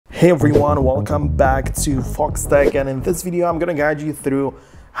Hey everyone, welcome back to Foxtecc, and in this video I'm going to guide you through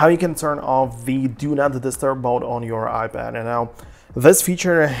how you can turn off the Do Not Disturb mode on your iPad. And now this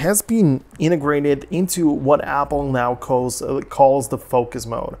feature has been integrated into what Apple now calls the focus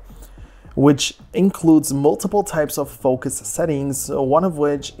mode, which includes multiple types of focus settings, one of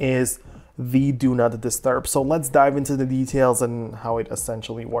which is the Do Not Disturb. So let's dive into the details and how it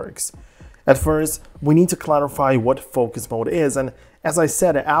essentially works. At first, we need to clarify what focus mode is, and as I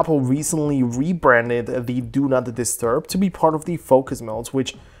said, Apple recently rebranded the Do Not Disturb to be part of the focus modes,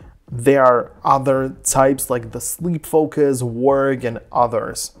 which there are other types like the sleep focus, work, and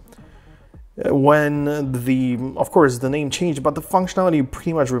others. Of course, the name changed, but the functionality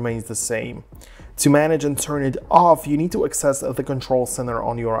pretty much remains the same. To manage and turn it off, you need to access the control center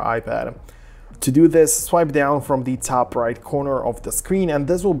on your iPad. To do this, swipe down from the top right corner of the screen, and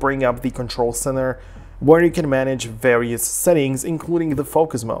this will bring up the control center where you can manage various settings, including the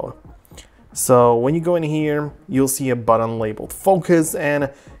focus mode. So when you go in here, you'll see a button labeled focus,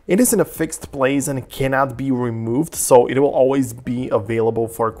 and it is in a fixed place and cannot be removed, so it will always be available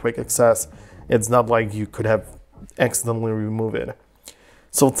for quick access. It's not like you could have accidentally removed it.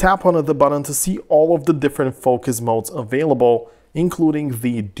 So tap on the button to see all of the different focus modes available, including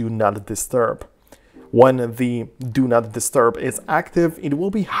the Do Not Disturb. When the Do Not Disturb is active, it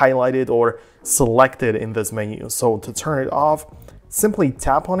will be highlighted or selected in this menu. So to turn it off, simply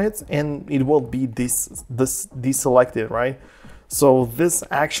tap on it and it will be deselected, right? So this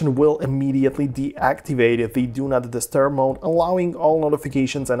action will immediately deactivate the Do Not Disturb mode, allowing all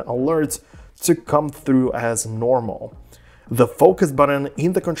notifications and alerts to come through as normal. The focus button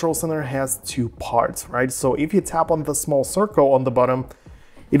in the control center has two parts, right? So if you tap on the small circle on the bottom,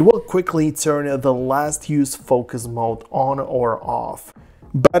 it will quickly turn the last used focus mode on or off.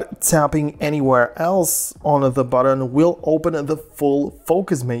 But tapping anywhere else on the button will open the full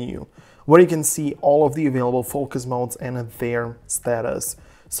focus menu, where you can see all of the available focus modes and their status.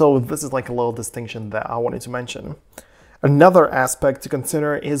 So this is like a little distinction that I wanted to mention. Another aspect to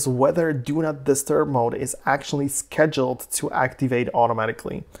consider is whether Do Not Disturb mode is actually scheduled to activate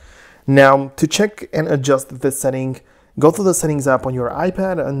automatically. Now, to check and adjust this setting, go to the Settings app on your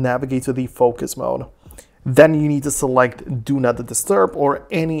iPad and navigate to the focus mode. Then you need to select Do Not Disturb or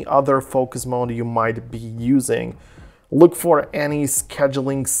any other focus mode you might be using. Look for any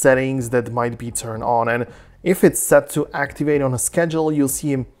scheduling settings that might be turned on, and if it's set to activate on a schedule, you'll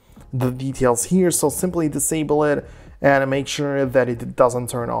see the details here, so simply disable it and make sure that it doesn't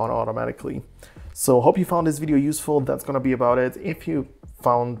turn on automatically. So hope you found this video useful. That's gonna be about it. If you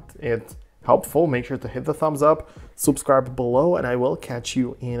found it helpful, make sure to hit the thumbs up, subscribe below, and I will catch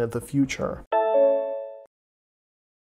you in the future.